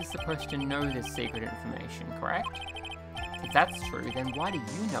one else is supposed to know this secret information, correct? If that's true, then why do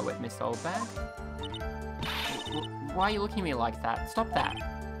you know it, Miss Oldbag? Why are you looking at me like that? Stop that.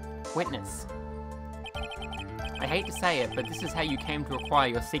 Witness. I hate to say it, but this is how you came to acquire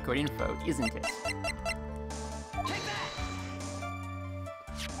your secret info, isn't it?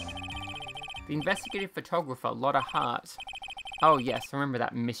 The investigative photographer, Lotta Hart. Oh yes, remember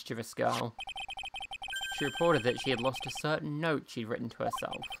that mischievous girl. She reported that she had lost a certain note she'd written to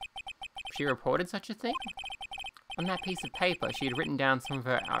herself. She reported such a thing? On that piece of paper, she had written down some of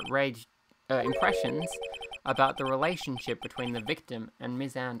her outraged impressions about the relationship between the victim and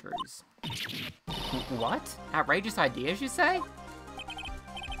Ms. Andrews. What? Outrageous ideas, you say?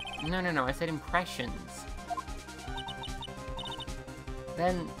 No, I said impressions.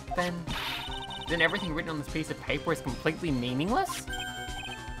 Then everything written on this piece of paper is completely meaningless?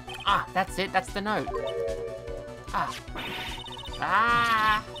 Ah, that's it, that's the note.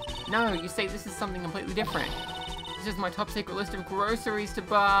 No, you see, this is something completely different. This is my top secret list of groceries to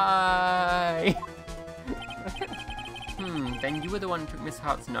buy. Then you were the one who took Miss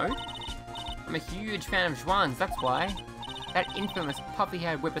Hart's note? I'm a huge fan of Juan's, that's why. That infamous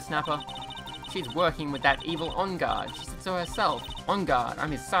puffy-haired whippersnapper. She's working with that evil On Guard. She said so herself. On Guard,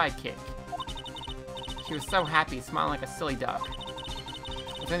 I'm his sidekick. She was so happy, smiling like a silly duck.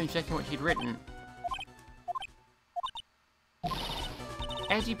 I was only checking what she'd written.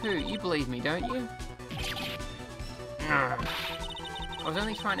 Edgy Poo, you believe me, don't you? I was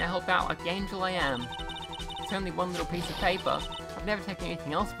only trying to help out like the angel I am. It's only one little piece of paper. I've never taken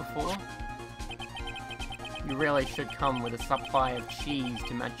anything else before. You really should come with a supply of cheese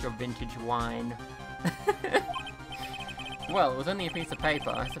to match your vintage wine. Well, it was only a piece of paper.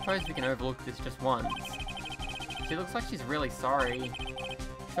 I suppose we can overlook this just once. She looks like she's really sorry.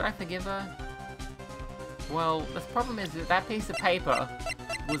 Should I forgive her? Well, the problem is that that piece of paper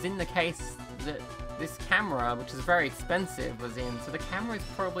was in the case that this camera, which is very expensive, was in, so the camera is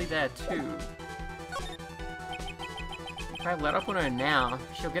probably there too. If I let up on her now,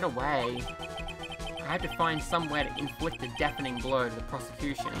 she'll get away. I had to find some way to inflict a deafening blow to the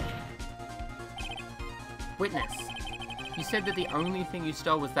prosecution. Witness, you said that the only thing you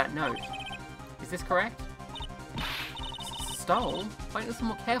stole was that note. Is this correct? Stole? Why don't you listen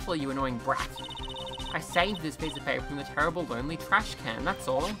more carefully, you annoying brat? I saved this piece of paper from the terrible, lonely trash can, that's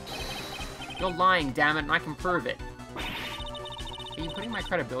all. You're lying, damn it, and I can prove it. Are you putting my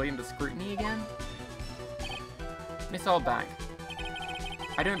credibility into scrutiny again? Miss Oldbag,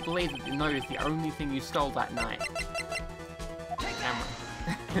 I don't believe that the note is the only thing you stole that night.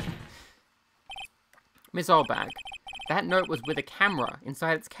 Camera. Miss Oldbag, that note was with a camera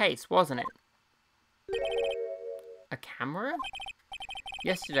inside its case, wasn't it? A camera?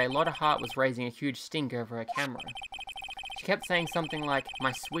 Yesterday, Lotta Hart was raising a huge stink over her camera. She kept saying something like,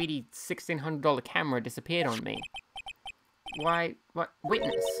 my sweetie $1,600 camera disappeared on me. Why, what,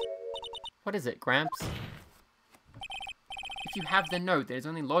 witness? What is it, Gramps? If you have the note, then it's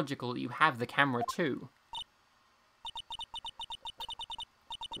only logical that you have the camera too.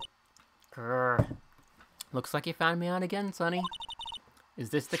 Grr. Looks like you found me out again, Sonny.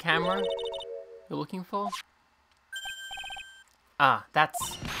 Is this the camera you're looking for? Ah,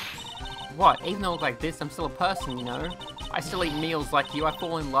 that's... What? Even though I look like this, I'm still a person, you know? I still eat meals like you, I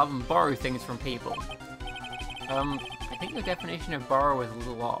fall in love and borrow things from people. I think your definition of borrow was a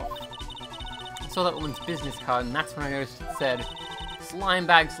little off. I saw that woman's business card, and that's when I noticed it said, Slime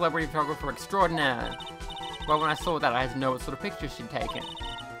Bag Celebrity Photographer Extraordinaire. Well, when I saw that, I had to know what sort of pictures she'd taken.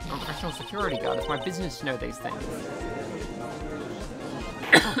 I'm a professional security guard, it's my business to know these things.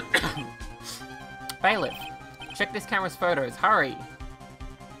 Bailiff, check this camera's photos, hurry!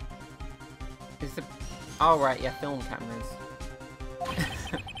 Is the... Oh, right, yeah, film cameras.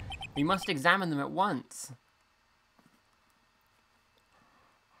 We must examine them at once.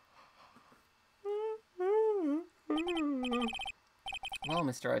 Well,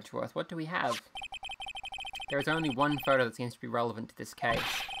 Mr. Edgeworth, what do we have? There is only one photo that seems to be relevant to this case.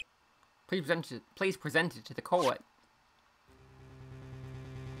 Please present it to the court.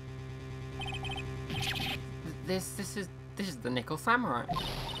 This is the Nickel Samurai.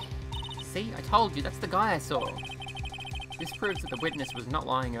 See, I told you, that's the guy I saw. This proves that the witness was not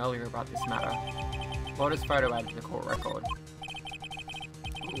lying earlier about this matter. Lotta's photo added to the court record.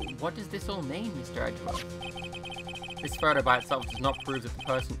 What does this all mean, Mr. Edgeworth? This photo by itself does not prove that the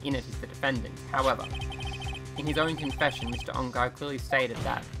person in it is the defendant. However, in his own confession, Mr. Ongai clearly stated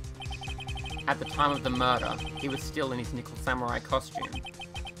that, at the time of the murder, he was still in his Nickel Samurai costume.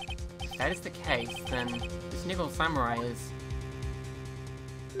 If that is the case, then this Nickel Samurai is...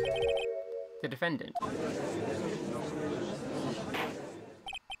 the defendant.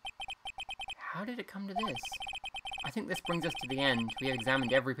 How did it come to this? I think this brings us to the end. We have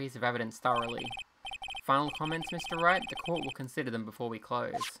examined every piece of evidence thoroughly. Final comments, Mr. Wright? The court will consider them before we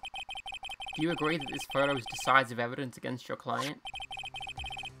close. Do you agree that this photo is decisive evidence against your client?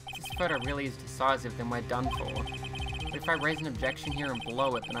 If this photo really is decisive, then we're done for. But if I raise an objection here and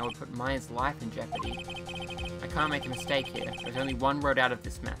blow it, then I would put Maya's life in jeopardy. I can't make a mistake here. There's only one road out of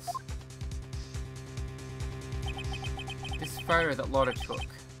this mess. This photo that Lotta took,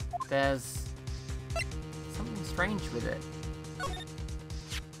 there's something strange with it.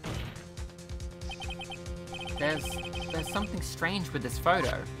 There's something strange with this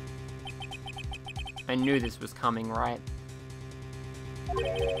photo. I knew this was coming, right?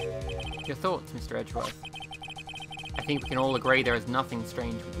 Your thoughts, Mr. Edgeworth? I think we can all agree there is nothing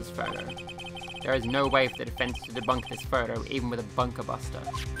strange with this photo. There is no way for the defense to debunk this photo, even with a bunker buster.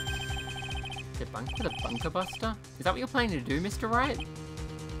 Debunk with a bunker buster? Is that what you're planning to do, Mr. Wright?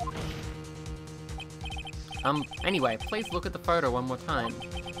 Anyway, please look at the photo one more time.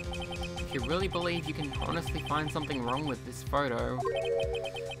 If you really believe you can honestly find something wrong with this photo,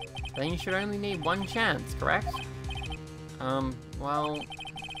 then you should only need one chance, correct? Well,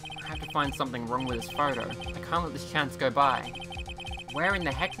 I have to find something wrong with this photo. I can't let this chance go by. Where in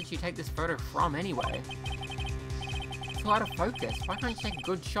the heck did you take this photo from, anyway? It's out of focus. Why can't you take a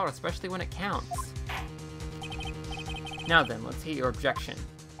good shot, especially when it counts? Now then, let's hear your objection.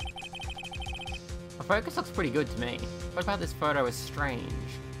 The focus looks pretty good to me. What about this photo is strange?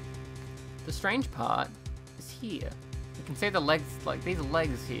 The strange part is here. You can see the legs, like these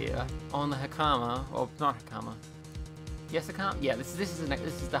legs here, on the Hakama, or not Hakama. Yes, Hakama? Yeah, this is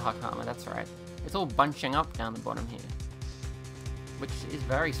the Hakama, that's right. It's all bunching up down the bottom here. Which is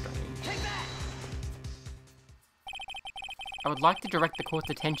very strange. I would like to direct the court's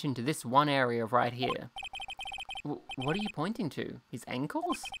attention to this one area right here. What are you pointing to? His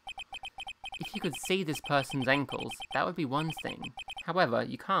ankles? If you could see this person's ankles, that would be one thing. However,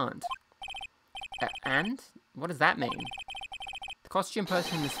 you can't. And? What does that mean? The costume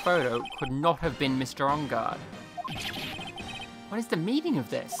person in this photo could not have been Mr. On Guard. What is the meaning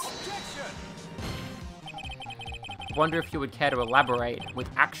of this? I wonder if you would care to elaborate, with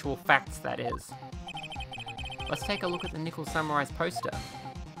actual facts, that is. Let's take a look at the Nickel Samurai's poster.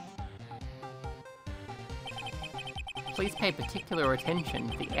 Please pay particular attention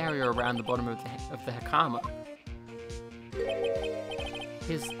to the area around the bottom of the Hakama.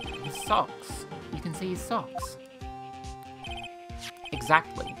 His socks. You can see his socks.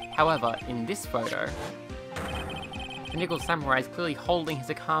 Exactly. However, in this photo, the Nickel Samurai is clearly holding his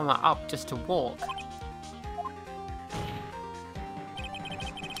Hakama up just to walk.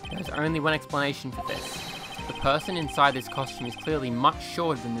 There's only one explanation for this. The person inside this costume is clearly much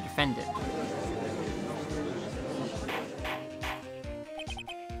shorter than the defendant.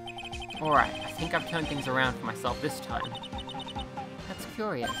 Alright, I think I've turned things around for myself this time. That's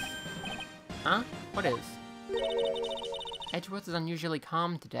curious. Huh? What is? Edgeworth is unusually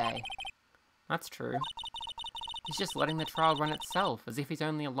calm today. That's true. He's just letting the trial run itself, as if he's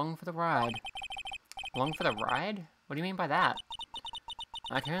only along for the ride. Along for the ride? What do you mean by that?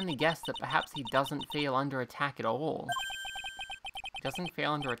 I can only guess that perhaps he doesn't feel under attack at all. Doesn't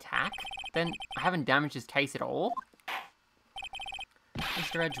feel under attack? Then I haven't damaged his case at all?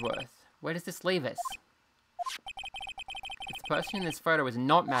 Mr. Edgeworth, where does this leave us? If the person in this photo is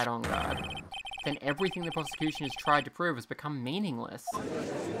not Mad On Guard, then everything the prosecution has tried to prove has become meaningless.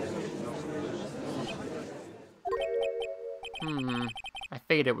 I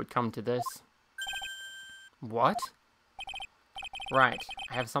figured it would come to this. What? Right,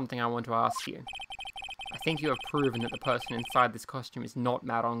 I have something I want to ask you. I think you have proven that the person inside this costume is not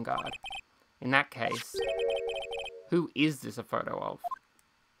Mad On Guard. In that case, who is this a photo of?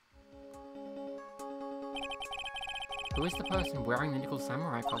 Who is the person wearing the Nickel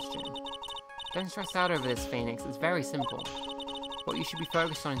Samurai costume? Don't stress out over this, Phoenix. It's very simple. What you should be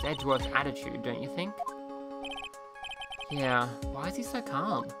focused on is Edgeworth's attitude, don't you think? Yeah, why is he so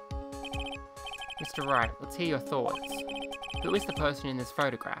calm? Mr. Wright, let's hear your thoughts. Who is the person in this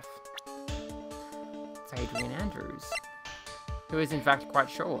photograph? It's Adrian Andrews, who is in fact quite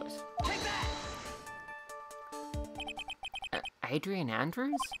short. Adrian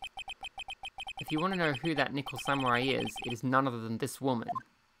Andrews? If you want to know who that Nickel Samurai is, it is none other than this woman.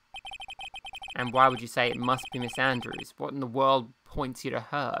 And why would you say it must be Miss Andrews? What in the world points you to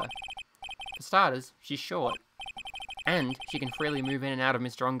her? For starters, she's short. And she can freely move in and out of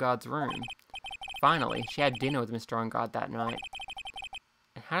Mr. On Guard's room. Finally, she had dinner with Mr. On Guard that night.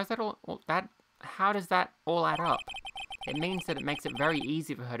 And how does that all add up? It means that it makes it very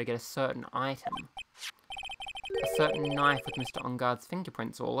easy for her to get a certain item. A certain knife with Mr. On Guard's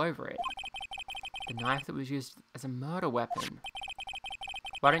fingerprints all over it. The knife that was used as a murder weapon.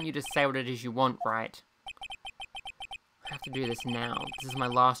 Why don't you just say what it is you want, right? I have to do this now. This is my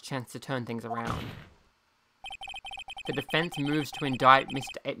last chance to turn things around. The defense moves to indict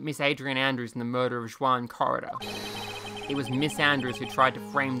Miss Adrian Andrews in the murder of Juan Corridor. It was Miss Andrews who tried to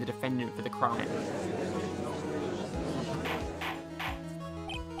frame the defendant for the crime.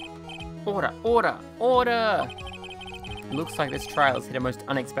 Order! Order! Order! It looks like this trial has hit a most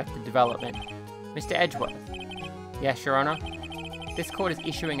unexpected development. Mr. Edgeworth. Yes, Your Honor? This court is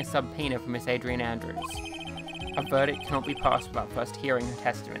issuing a subpoena for Miss Adrian Andrews. A verdict cannot be passed without first hearing her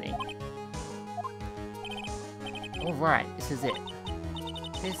testimony. Alright, this is it.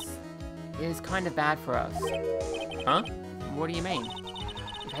 This is kind of bad for us. Huh? What do you mean?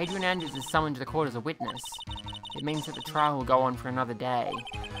 If Adrian Andrews is summoned to the court as a witness, it means that the trial will go on for another day.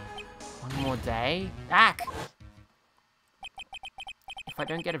 One more day? Back! If I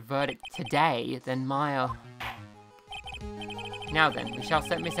don't get a verdict today, then Maya... Now then, we shall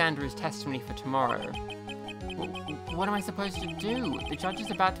set Miss Andrews' testimony for tomorrow. What am I supposed to do? The judge is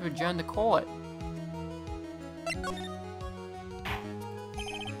about to adjourn the court.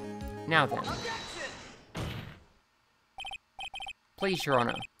 Now then. Please, Your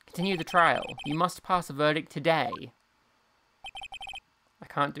Honor, continue the trial. You must pass a verdict today. I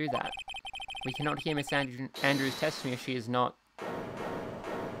can't do that. We cannot hear Miss Andrews' testimony if she is not...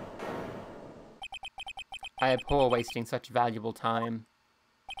 I abhor wasting such valuable time.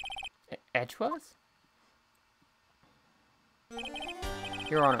 Edgeworth?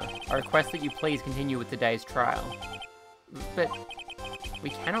 Your Honor, I request that you please continue with today's trial. But we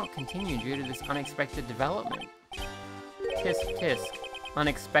cannot continue due to this unexpected development. Tisk, tisk.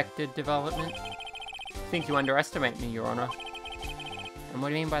 Unexpected development? I think you underestimate me, Your Honor. And what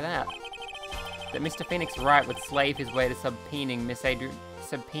do you mean by that? That Mr. Phoenix Wright would slave his way to subpoenaing Miss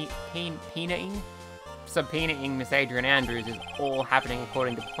Adrian Andrews is all happening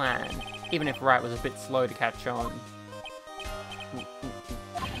according to plan, even if Wright was a bit slow to catch on.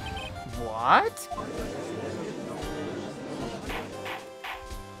 What?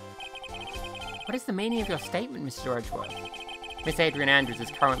 What is the meaning of your statement, Mr. Edgeworth? Miss Adrian Andrews is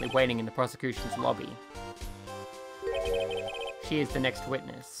currently waiting in the prosecution's lobby. She is the next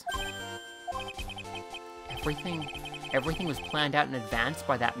witness. Everything was planned out in advance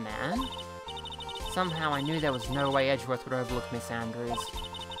by that man? Somehow I knew there was no way Edgeworth would overlook Miss Andrews.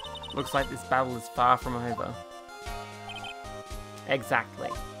 Looks like this battle is far from over. Exactly.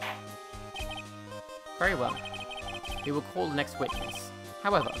 Very well. We will call the next witness.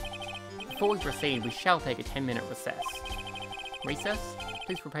 However, before we proceed, we shall take a 10-minute recess. Recess?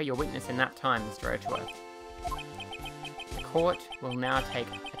 Please prepare your witness in that time, Mr. Edgeworth. The court will now take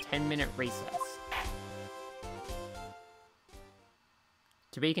a 10-minute recess.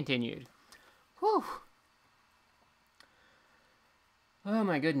 To be continued. Whew. Oh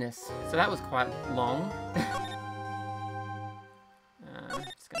my goodness. So that was quite long.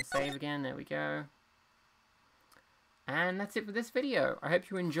 Just gonna save again, there we go. And that's it for this video. I hope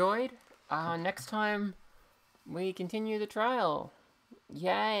you enjoyed. Next time, we continue the trial.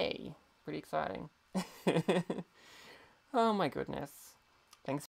 Yay! Pretty exciting. Oh my goodness.